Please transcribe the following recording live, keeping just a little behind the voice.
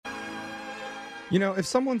You know, if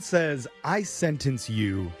someone says, I sentence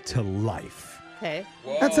you to life, Okay.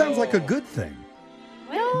 that sounds like a good thing.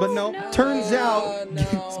 No, But no, turns out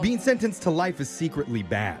being sentenced to life is secretly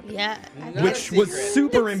bad. Yeah. Not Which a was secret.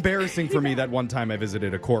 super embarrassing for me that one time I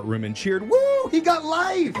visited a courtroom and cheered, woo, he got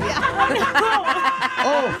life!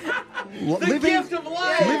 The gift of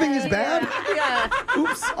life. Living is bad? Yeah.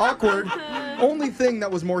 Oops, awkward. Only thing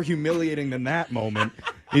that was more humiliating than that moment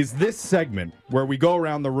is this segment where we go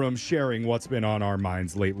around the room sharing what's been on our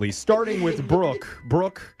minds lately, starting with Brooke.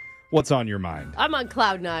 Brooke, what's on your mind? I'm on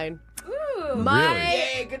cloud 9. Ooh.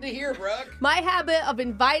 Yay, good to hear, Brooke. My habit of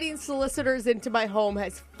inviting solicitors into my home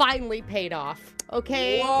has finally paid off.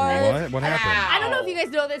 Okay? What happened? I don't know if you guys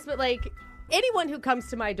know this, but anyone who comes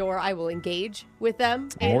to my door, I will engage with them.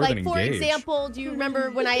 More than for engage. example, do you remember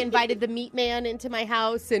when I invited the meat man into my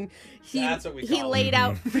house and That's what we he call laid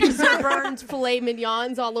out freezer burned filet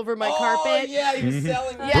mignons all over my Oh, carpet? yeah, he was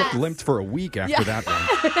selling them. Yeah. Brooke limped for a week after Yeah. that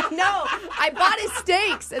one. No, I bought his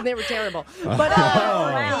steaks and they were terrible. But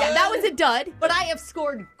yeah, that was a dud. But I have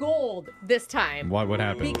scored gold this time. What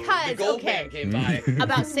happened? The Because, gold man came by.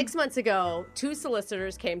 about 6 months ago, 2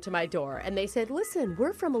 solicitors came to my door and they said, listen,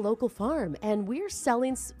 we're from a local farm and we're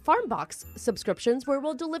selling farm box subscriptions where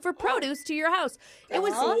we'll deliver produce to your house. It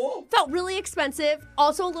was cool. felt really expensive,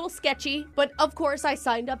 also a little sketchy, but of course I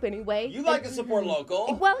signed up anyway. You like to support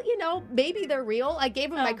local. Well, maybe they're real. I gave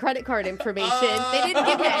them my credit card information. They didn't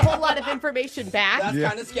give me a whole lot of information back. That's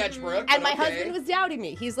kind of sketch, Brooke. And my but okay. husband was doubting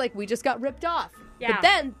me. He's like, we just got ripped off. Yeah. But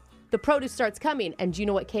then the produce starts coming. And do you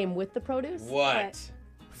know what came with the produce? What?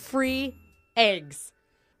 Free eggs.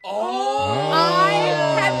 Oh. I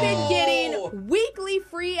have been getting weekly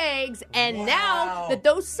free eggs, and now that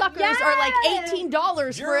those suckers are like $18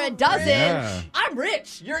 for a You're dozen, rich. Yeah. I'm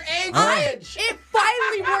rich. You're egg rich. It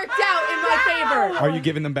finally worked out in my favor. Are you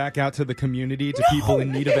giving them back out to the community, to people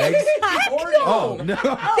in need of eggs? Oh, no.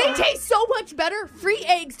 They taste so much better. Free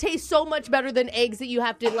eggs taste so much better than eggs that you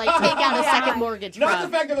have to take out a second mortgage Not the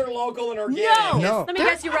from. fact that they're local and organic. No. Let me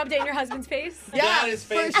guess, you rubbed it in your husband's face? That is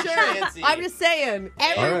for fancy sure. fancy. I'm just saying,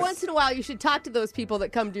 every All right. once in a while, you should talk to those people that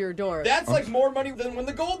come to your door. That's like more money than when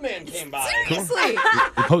the gold man came by. Seriously.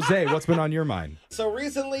 Jose, what's been on your mind? So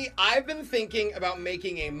recently, I've been thinking about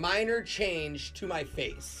making a minor change to my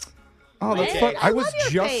face. Oh, that's Okay. fun. I I was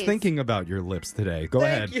love your just face. thinking about your lips today. Go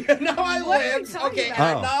ahead. Thank you. No, I What are you live. talking Okay, about? and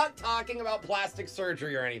I'm Oh. not talking about plastic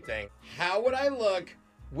surgery or anything. How would I look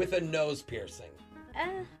with a nose piercing?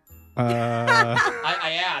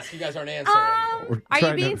 I asked. You guys aren't answering. We're Are you trying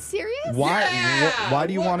to- being serious? Why? Yeah. Why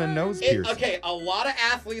do you want a nose piercing? Okay, a lot of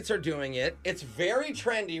athletes are doing it. It's very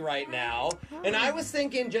trendy right now. And I was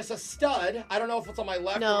thinking just a stud. I don't know if it's on my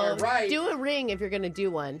left No, or my right. do a ring if you're going to do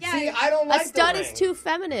one. Yeah. See, I don't A like stud the is ring. too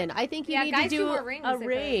feminine. I think you Yeah, need to guys do do wear rings, a I think.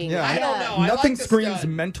 ring. Yeah, I don't know. I Nothing like the screams stud.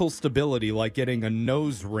 mental stability like getting a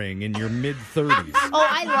nose ring in your mid-30s. Oh,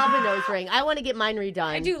 I love a nose ring. I want to get mine redone.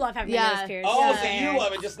 I do love having Yeah. my nose pierced. Oh, Yeah. so you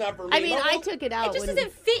love it, just not for me. I mean, No, I well, took it out. It just when-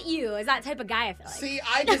 doesn't fit you as that type of guy, I feel like. See,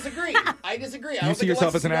 I disagree. I disagree. I don't see think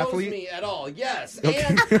yourself Alexis as an knows athlete? me at all. Yes. Okay.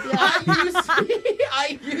 And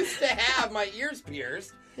I used to have my ears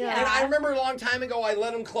pierced. Yeah. And I remember a long time ago I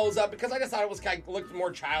let them close up because I just thought it was kind of looked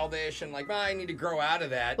more childish and like, I need to grow out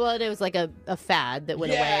of that. Well, it was like a fad that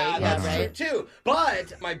went Yeah, away. that's right. true too.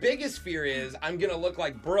 But my biggest fear is I'm gonna look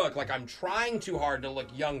like Brooke, like I'm trying too hard to look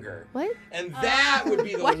younger. What? And that would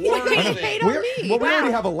be the Why do you worst hate thing. on Well, me? we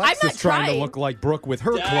already have I'm Alexis not trying to trying. look like Brooke with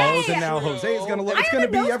her That's clothes, and now true. Jose's gonna look. I It's have gonna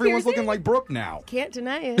a be nose everyone's piercing. looking like Brooke now. Can't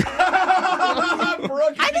deny it.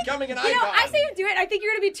 Brooke is becoming an icon. I say you do it. I think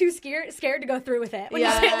you're going to be too scared to go through with it when you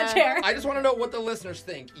Yeah. sit in the chair. I just want to know what the listeners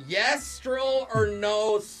think. Yes, Strill or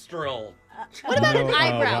no, Strill? What about an No,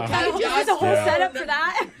 eyebrow? wow. Can we There's a whole Yeah. setup for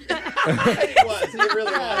that. It was. It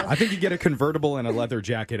really was. I think you get a convertible and a leather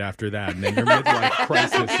jacket after that, and then your midlife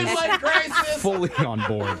crisis is Midlife crisis. fully on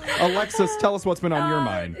board. Alexis, tell us what's been on your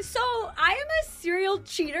mind. So I am a serial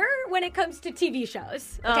cheater when it comes to TV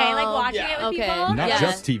shows. Okay, like watching yeah. it with Okay. people. Not Yeah.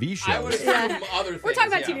 just TV I would shows. assume other things. We're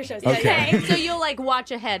talking about yeah. TV shows. Okay. So you'll like watch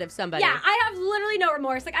ahead of somebody. Yeah, I have literally no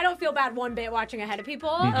remorse. Like I don't feel bad one bit watching ahead of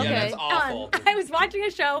people. Yeah, Okay. that's awful. I was watching a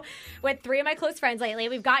show with 3 of my close friends lately.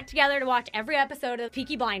 We've got together to watch every episode of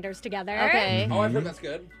Peaky Blinders together. Okay. Oh, I've heard that's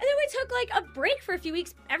good. And then we took like a break for a few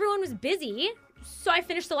weeks. Everyone was busy. So I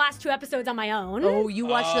finished the last 2 episodes on my own. Oh, you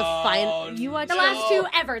watched the Oh, final. You watched The last 2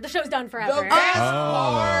 ever. The show's done The forever. best Oh,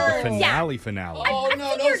 part. the finale finale. Oh, I no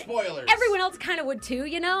figured spoilers. Everyone else kind of would too,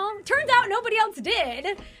 you know? Turns out nobody else did.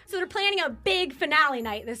 So they're planning a big finale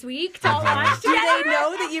night this week to all watch Do together. they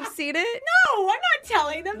know that you've seen it? No, I'm not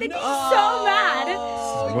telling them. They'd be so mad.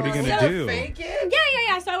 What are you gonna So do? Fake it?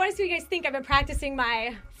 Yeah. So I want to see what you guys think. I've been practicing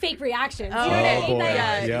my fake reactions. You know what I Oh, mean? boy.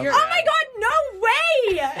 Like, Yep. You're- oh my god, no way!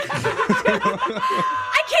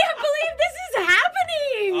 I can't believe this is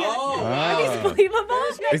happening. Oh, Are these believable?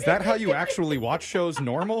 Is that how you actually watch shows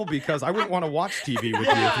normal? Because I wouldn't want to watch TV with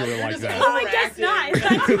you if you were like just that. Oh, I guess not. Is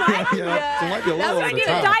that too much? Yeah, it might be a little Do I over need the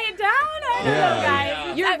to top. diet down? I don't know, guys.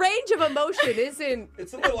 Yeah. Your range of emotion isn't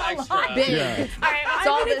It's a little extra. big. Yeah. All right, It's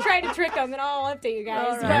I'm all going to the- try to trick them, and I'll update you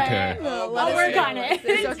guys. All But right. Okay. I'll work on it.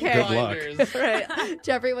 It's okay. Good luck. Blinders. Right.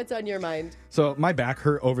 Jeffrey, what's on your mind? So my back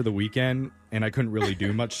hurt over the weekend, and I couldn't really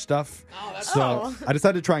do much stuff. Oh, that's So I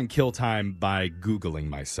decided to try and kill time by Googling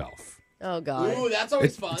myself. Oh, God. Ooh, that's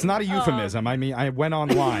always fun. It's not a euphemism. I mean, I went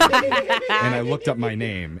online and I looked up my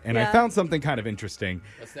name, and I found something kind of interesting.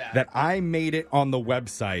 What's that? That I made it on the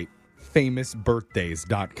website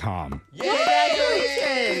famousbirthdays.com.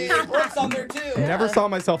 Yay! Brooke's on there too. Never saw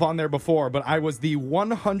myself on there before, but I was the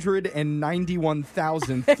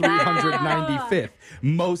 191,395th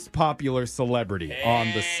most popular celebrity on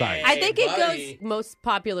the site. I think it buddy. goes most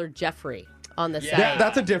popular Jeffrey on the Yeah. site.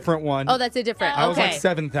 That's a different one. Oh, that's a different. I was okay. like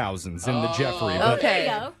 7,000s in the Jeffrey, but Okay.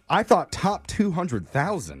 There you go. I thought top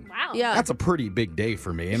 200,000. Wow. Yeah. That's a pretty big day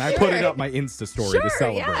for me, and I put it up my Insta story to Sure,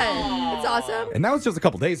 celebrate. yeah. It's awesome. And that was just a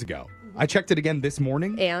couple days ago. I checked it again this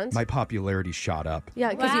morning, And? my popularity shot up. Yeah,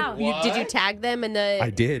 because Wow. you did you What? tag them in the I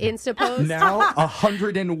did. Insta post? Now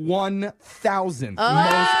 101,000th Oh.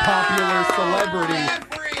 most popular celebrity.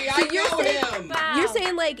 Jeffrey, I you're know saying- him. Wow. You're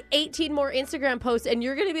saying like 18 more Instagram posts, and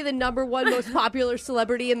you're going to be the #1 most popular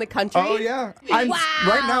celebrity in the country? Oh yeah, Wow.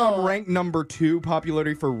 right now I'm ranked #2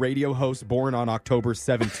 popularity for radio host born on October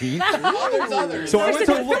 17th. Oh, there's others. So I went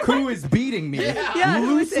to look who is beating me. Yeah,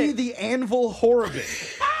 who is Lucy it? the Anvil Horrobin,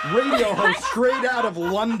 radio host straight out of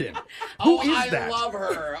London. Who is I that? love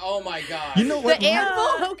her. Oh my god. You know what? The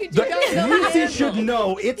Anvil? How could you not know the Lucy Anvil? should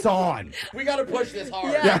know it's on. We got to push this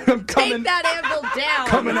hard. Yeah, I'm Take coming. that Anvil down.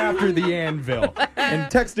 Coming after the anvil. And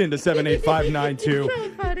text into 78592.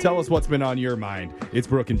 Tell us what's been on your mind. It's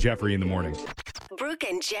Brooke and Jeffrey in the morning. Brooke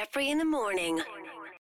and Jeffrey in the morning.